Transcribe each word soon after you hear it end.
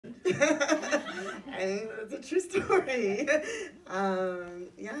And it's a true story.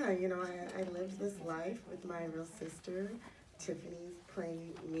 Yeah, you know, I lived this life with my real sister. Tiffany's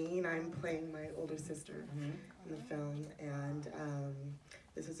playing me, and I'm playing my older sister in the film. And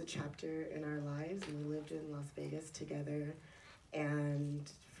this was a chapter in our lives, and we lived in Las Vegas together, and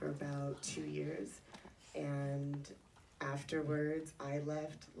for about 2 years. And afterwards, I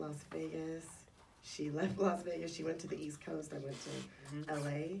left Las Vegas. She left Las Vegas. She went to the East Coast. I went to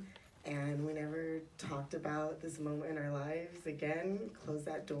LA. And we never talked about this moment in our lives again, closed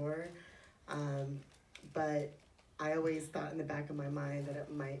that door. But I always thought in the back of my mind that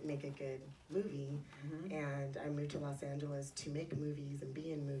it might make a good movie. And I moved to Los Angeles to make movies and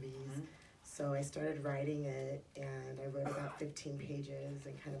be in movies. So I started writing it, and I wrote about 15 pages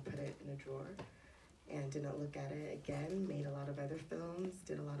and kind of put it in a drawer and didn't look at it again, made a lot of other films,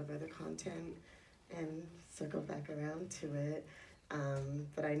 did a lot of other content, and circled back around to it.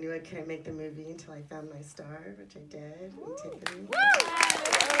 But I knew I couldn't make the movie until I found my star, which I did, in Tiffany.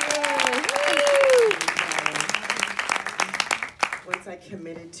 Once I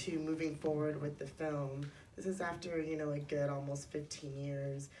committed to moving forward with the film, this is after, you know, a good almost 15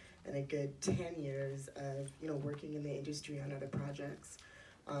 years and a good 10 years of, you know, working in the industry on other projects,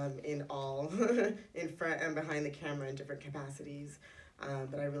 in all, in front and behind the camera in different capacities.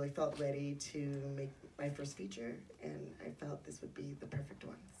 But I really felt ready to make my first feature, and I felt this would be the perfect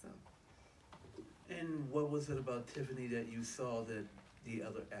one. So. And what was it about Tiffany that you saw that the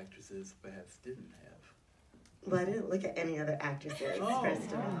other actresses perhaps didn't have? Well, I didn't look at any other actresses,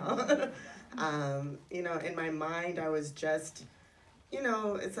 first of all. You know, in my mind, I was just, you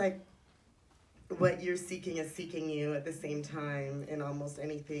know, it's like what you're seeking is seeking you at the same time in almost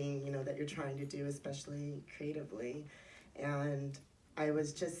anything, you know, that you're trying to do, especially creatively. And I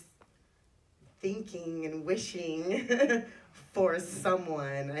was just thinking and wishing for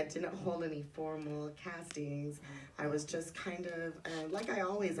someone. I didn't hold any formal castings. I was just kind of, like I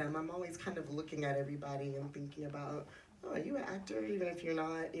always am, I'm always kind of looking at everybody and thinking about, oh, are you an actor? Even if you're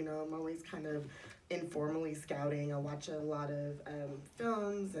not, you know, I'm always kind of informally scouting. I watch a lot of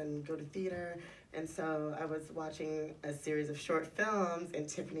films and go to theater. And so I was watching a series of short films, and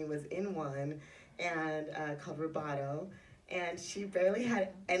Tiffany was in one, and called Rubato. And she barely had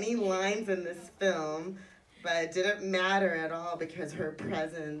any lines in this film, but it didn't matter at all because her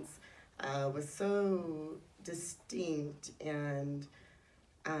presence was so distinct, and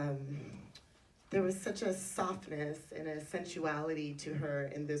there was such a softness and a sensuality to her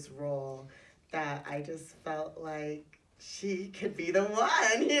in this role that I just felt like she could be the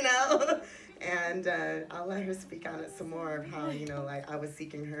one, you know? And I'll let her speak on it some more of how, you know, like I was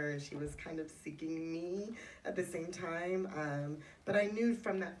seeking her and she was kind of seeking me at the same time. But I knew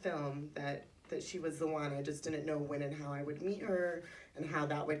from that film that she was the one. I just didn't know when and how I would meet her and how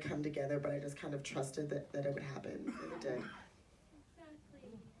that would come together, but I just kind of trusted that it would happen, and it did.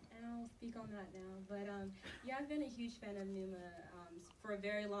 Exactly, and I'll speak on that now. But yeah, I've been a huge fan of Numa for a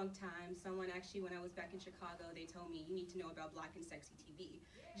very long time. Someone actually, when I was back in Chicago, they told me, you need to know about Black and Sexy TV.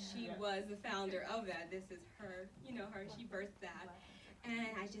 She was the founder of that. This is her, you know, she birthed that. And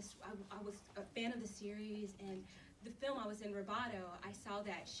I was a fan of the series, and the film I was in, Rubato, I saw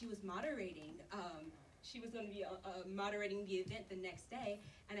that she was moderating. She was going to be moderating the event the next day,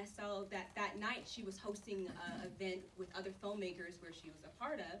 and I saw that night she was hosting an event with other filmmakers where she was a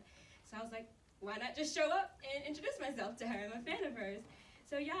part of. So I was like, why not just show up and introduce myself to her? I'm a fan of hers.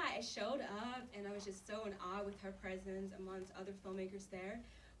 So yeah, I showed up, and I was just so in awe with her presence amongst other filmmakers there.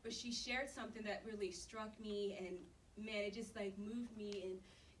 But she shared something that really struck me, and man, it just like moved me and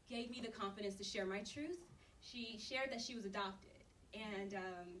gave me the confidence to share my truth. She shared that she was adopted, and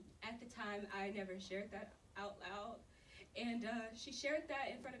at the time, I never shared that out loud. And she shared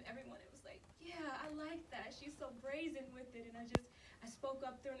that in front of everyone. It was like, yeah, I like that. She's so brazen with it, and I spoke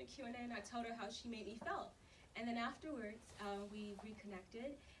up during the Q&A, and I told her how she made me feel. And then afterwards, we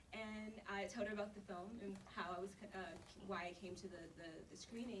reconnected, and I told her about the film and how I was, why I came to the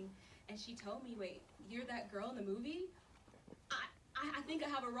screening. And she told me, wait, you're that girl in the movie? I think I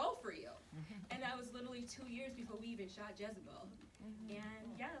have a role for you. And that was literally 2 years before we even shot Jezebel.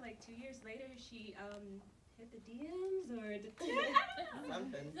 And yeah, like 2 years later, she hit the DMs or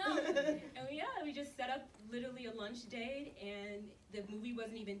Something. And yeah, we just set up literally a lunch date, and the movie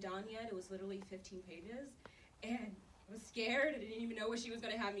wasn't even done yet. It was literally 15 pages. And I was scared. I didn't even know what she was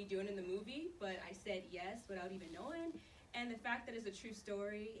going to have me doing in the movie, but I said yes without even knowing. And the fact that it's a true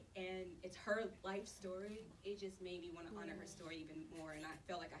story and it's her life story, it just made me want to honor her story even more, and I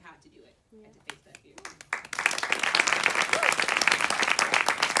felt like I had to do it. I had to face that fear.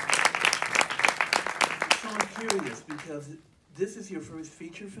 So I'm curious, because this is your first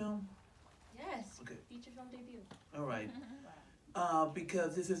feature film? Yes. Okay. Feature film debut. All right.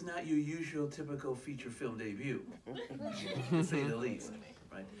 Because this is not your usual typical feature film debut, to say the least,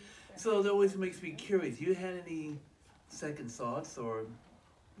 right? So that always makes me curious. You had any second thoughts, or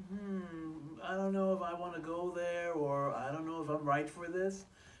I don't know if I want to go there, or I don't know if I'm right for this?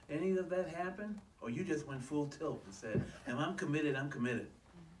 Any of that happen? Or you just went full tilt and said, if I'm committed, I'm committed?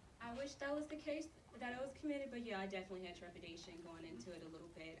 I wish that was the case, that I was committed, but yeah, I definitely had trepidation going into it a little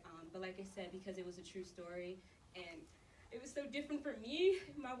bit. But like I said, because it was a true story, and it was so different for me,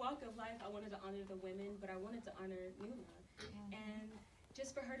 my walk of life, I wanted to honor the women, but I wanted to honor Numa. And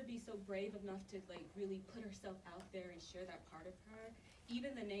just for her to be so brave enough to like really put herself out there and share that part of her,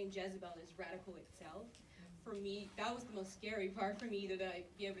 even the name Jezebel is radical itself. For me, that was the most scary part for me, to like,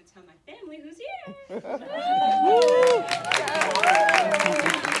 be able to tell my family who's here. I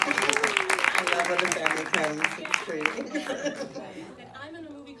love when the family comes. It's great. That I'm in a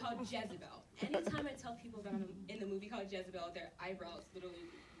movie called Jezebel. Anytime I tell people that I'm in the movie called Jezebel, their eyebrows literally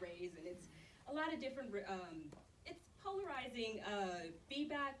raise, and it's a lot of different, it's polarizing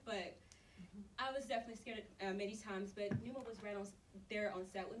feedback, but I was definitely scared many times, but Numa was right there on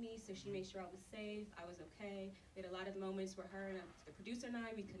set with me, so she made sure I was safe, I was okay. We had a lot of moments where her and the producer and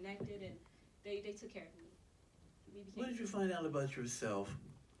I, we connected, and they took care of me. What did you find out about yourself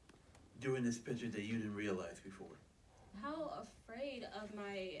during this picture that you didn't realize before? How afraid of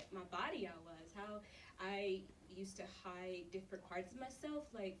my body I was, how I used to hide different parts of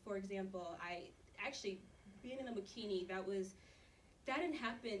myself. Like, for example, I actually, being in a bikini, that didn't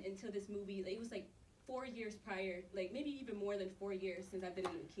happen until this movie. It was like 4 years prior, like maybe even more than 4 years since I've been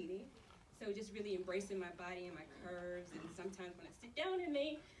in a bikini. So just really embracing my body and my curves, and sometimes when I sit down,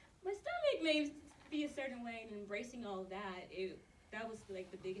 my stomach may be a certain way, and embracing all of that, that was like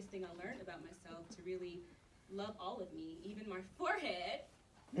the biggest thing I learned about myself, to really love all of me, even my forehead.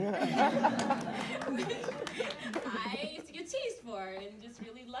 I used to get teased for, and just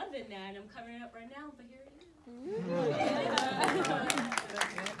really loving that, and I'm covering it up right now, but here it is.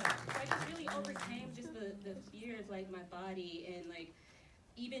 I just really overcame just the fear of like my body, and like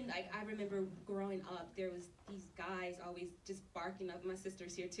even like I remember growing up, there was these guys always just barking up. My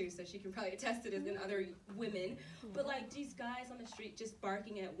sister's here too, so she can probably attest to this, and other women. But like these guys on the street just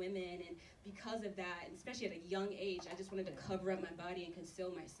barking at women, and because of that, and especially at a young age, I just wanted to cover up my body and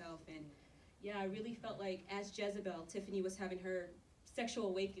conceal myself. And yeah, I really felt like as Jezebel, Tiffany was having her sexual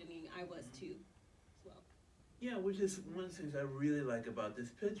awakening, I was too, as well. Yeah, which is one of the things I really like about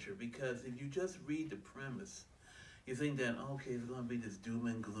this picture, because if you just read the premise, you think that, okay, it's going to be this doom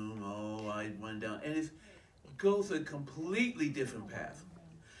and gloom, oh, I went down, and it goes a completely different path.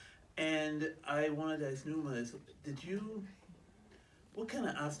 And I wanted to ask Numa, what kind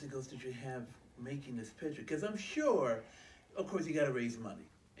of obstacles did you have making this picture? Because I'm sure, of course, you got to raise money,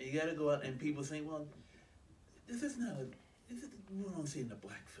 and you got to go out, and people saying, well, we don't see in a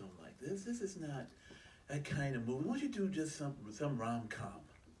black film like this. This is not that kind of movie. Why don't you do just some rom-com?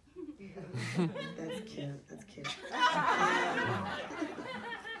 That's cute. That's cute.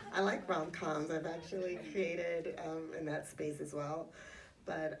 I like rom-coms. I've actually created in that space as well.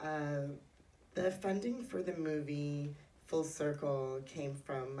 But the funding for the movie full circle came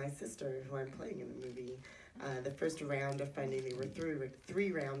from my sister, who I'm playing in the movie. The first round of funding, there were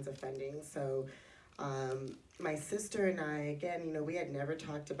three rounds of funding. So my sister and I, again, we had never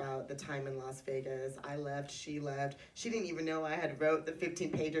talked about the time in Las Vegas. I left, she left. She didn't even know I had wrote the 15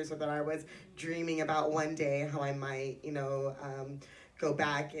 pages, or that I was dreaming about one day how I might, go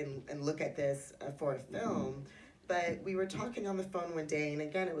back and look at this for a film. But we were talking on the phone one day, and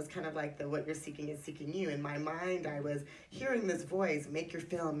again, it was kind of like what you're seeking is seeking you. In my mind, I was hearing this voice, make your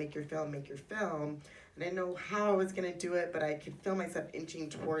film, make your film, make your film. I didn't know how I was going to do it, but I could feel myself inching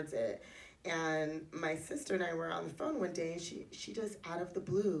towards it. And my sister and I were on the phone one day, and she just out of the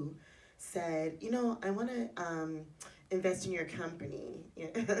blue said, I want to invest in your company,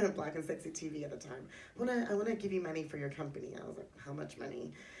 Black and Sexy TV at the time. I want to give you money for your company. I was like, how much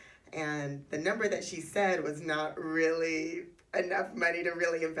money? And the number that she said was not really enough money to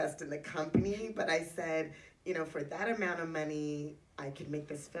really invest in the company. But I said, for that amount of money, I could make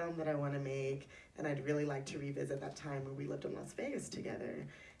this film that I want to make, and I'd really like to revisit that time where we lived in Las Vegas together.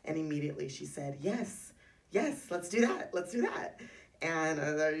 And immediately she said, yes, let's do that. And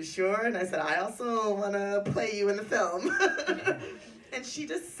I was, are you sure? And I said, I also want to play you in the film. And she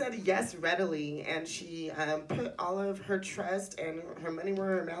just said yes readily, and she put all of her trust and her money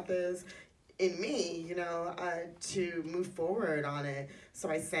where her mouth is in me, to move forward on it. So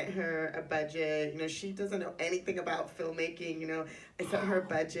I sent her a budget. She doesn't know anything about filmmaking. I sent her a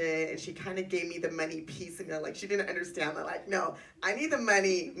budget, and she kind of gave me the money piece, and like she didn't understand. I'm like, no, I need the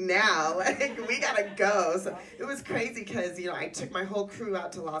money now. Like we gotta go. So it was crazy because I took my whole crew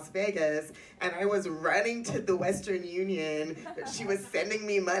out to Las Vegas, and I was running to the Western Union. She was sending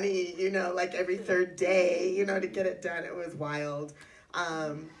me money, like every third day, to get it done. It was wild.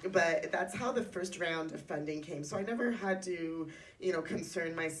 But that's how the first round of funding came. So I never had to,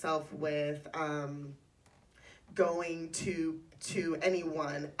 concern myself with going to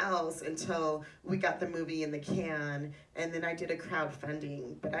anyone else until we got the movie in the can. And then I did a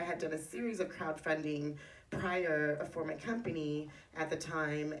crowdfunding. But I had done a series of crowdfunding prior for my company at the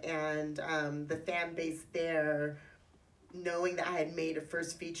time. And the fan base there, knowing that I had made a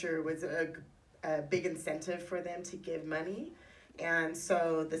first feature, was a big incentive for them to give money. And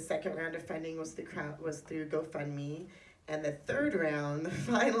so the second round of funding was through GoFundMe. And the third round, the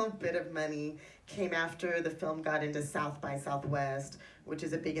final bit of money, came after the film got into South by Southwest, which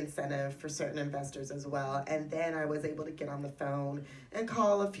is a big incentive for certain investors as well. And then I was able to get on the phone and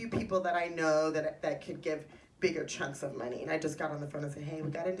call a few people that I know that could give bigger chunks of money. And I just got on the phone and said, hey,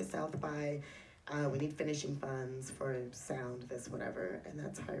 we got into South by. We need finishing funds for sound, this, whatever, and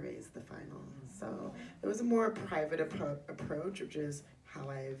that's how I raised the final. So it was a more private approach, which is how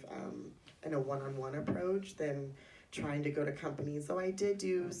I've, in a one-on-one approach, than trying to go to companies. So I did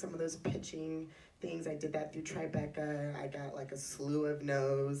do some of those pitching things. I did that through Tribeca. I got like a slew of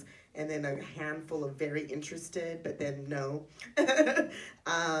no's, and then a handful of very interested, but then no.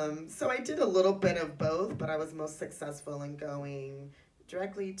 So I did a little bit of both, but I was most successful in going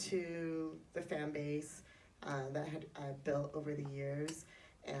directly to the fan base that I had built over the years,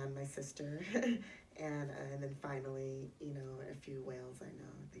 and my sister, and then finally, a few whales I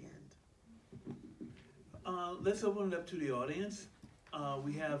know at the end. Let's open it up to the audience.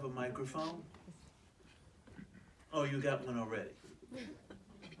 We have a microphone. Oh, you got one already.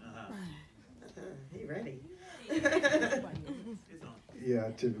 He ready? It's on. Yeah,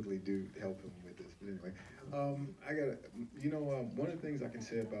 I typically do help him with this, but anyway. One of the things I can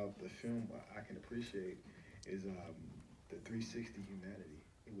say about the film I can appreciate is the 360 humanity.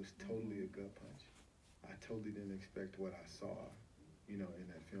 It was totally a gut punch. I totally didn't expect what I saw, in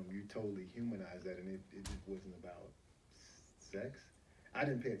that film. You totally humanized that, and it just wasn't about sex. I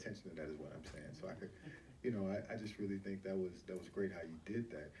didn't pay attention to that, is what I'm saying. So I could, I just really think that was great how you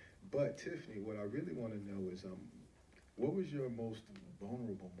did that. But Tiffany, what I really want to know is, what was your most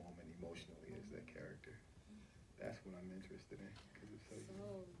vulnerable moment emotionally as that character? That's what I'm interested in.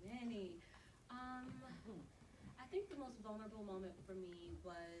 So many. I think the most vulnerable moment for me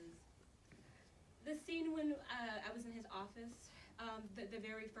was the scene when I was in his office the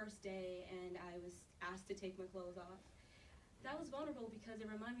very first day, and I was asked to take my clothes off. That was vulnerable because it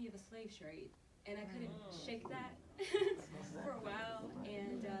reminded me of a slave trade, and I couldn't shake that for a while,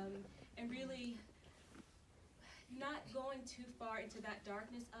 and really not going too far into that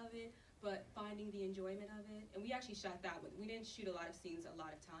darkness of it, but finding the enjoyment of it. And we actually shot that one. We didn't shoot a lot of scenes a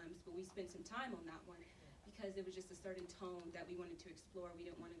lot of times, but we spent some time on that one because it was just a certain tone that we wanted to explore. We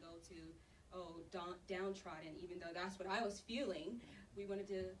didn't want to go to, downtrodden, even though that's what I was feeling. We wanted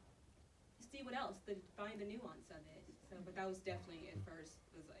to see what else, to find the nuance of it. So, but that was definitely, at first,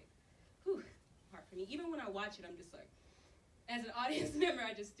 was like, whew, hard for me. Even when I watch it, I'm just like, as an audience member,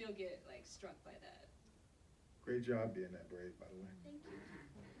 I just still get like struck by that. Great job being that brave, by the way. Thank you.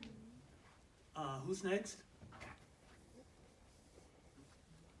 Who's next?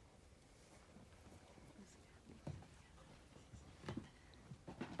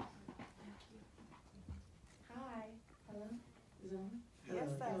 Hi. Hello? Is it on? Hello. Yes,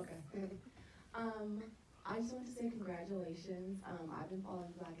 sir. Okay. I just want to say congratulations. I've been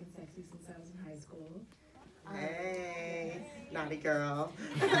following Black and Sexy since I was in high school. Hey, naughty girl.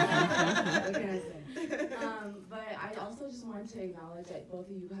 What can I say? But I also just wanted to acknowledge that both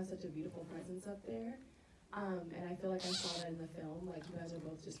of you have such a beautiful presence up there. And I feel like I saw that in the film. Like, you guys are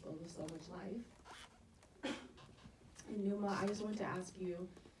both just filled with so much life. And Numa, I just wanted to ask you,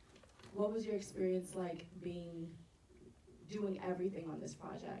 what was your experience like doing everything on this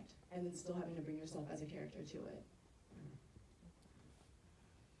project and then still having to bring yourself as a character to it?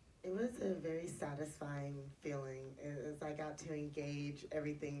 It was a very satisfying feeling as I got to engage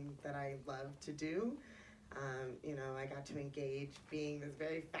everything that I love to do. I got to engage being this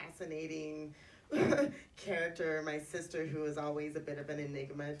very fascinating character, my sister, who was always a bit of an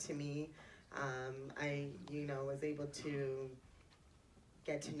enigma to me. I was able to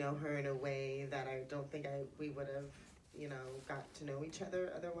get to know her in a way that I don't think we would have you know, got to know each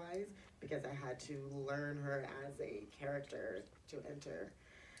other otherwise, because I had to learn her as a character to enter.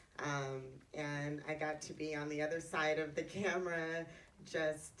 And I got to be on the other side of the camera,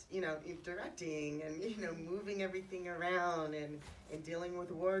 just, you know, directing and, you know, moving everything around and dealing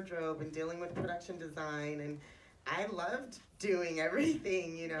with wardrobe and dealing with production design. And I loved doing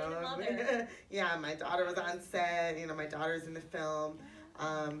everything, you know. Yeah, my daughter was on set, you know, my daughter's in the film.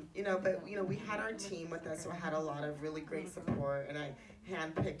 You know, but, you know, we had our team with us, so I had a lot of really great support, and I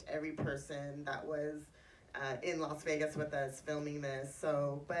handpicked every person that was in Las Vegas with us filming this.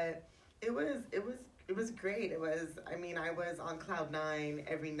 So, but it was great. It was, I mean, I was on cloud nine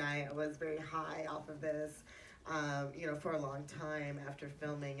every night. I was very high off of this, you know, for a long time after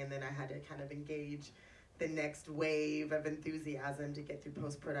filming, and then I had to kind of engage the next wave of enthusiasm to get through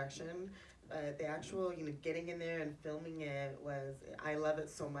post-production. The actual, you know, getting in there and filming it was, I love it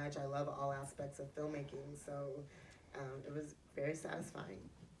so much. I love all aspects of filmmaking, so it was very satisfying.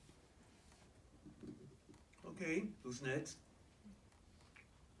 Okay, who's next?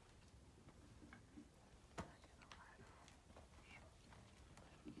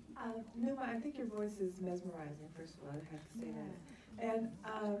 Numa, I think your voice is mesmerizing, first of all, I have to say that. And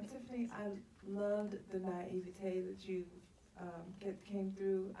Tiffany, I loved the naivete that you came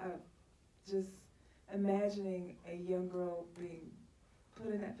through. Just imagining a young girl being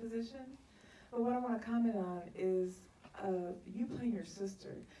put in that position. But what I want to comment on is you playing your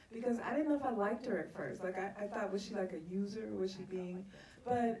sister, because I didn't know if I liked her at first. Like I thought, was she like a user? Was she being?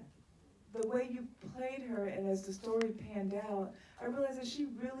 But the way you played her, and as the story panned out, I realized that she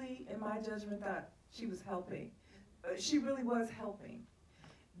really, in my judgment, thought she was helping. She really was helping,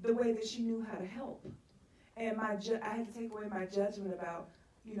 the way that she knew how to help. And I had to take away my judgment about,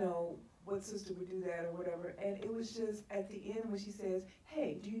 you know, what sister would do that or whatever. And it was just at the end when she says,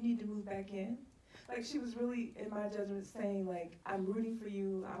 hey, do you need to move back in? Like, she was really, in my judgment, saying, like, I'm rooting for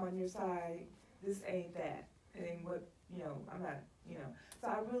you, I'm on your side, this ain't that. And what, you know, I'm not, you know. So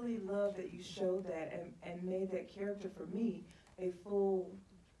I really love that you showed that and made that character, for me, a full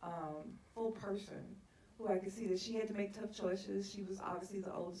person who I could see that she had to make tough choices. She was obviously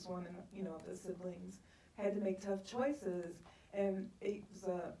the oldest one, and you know, the siblings had to make tough choices, and it was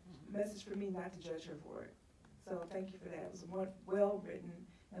a message for me not to judge her for it. So thank you for that. It was well written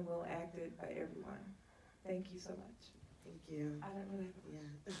and well acted by everyone. Thank you so much. Thank you. I don't really have Yeah,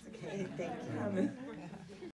 that's okay. Thank you.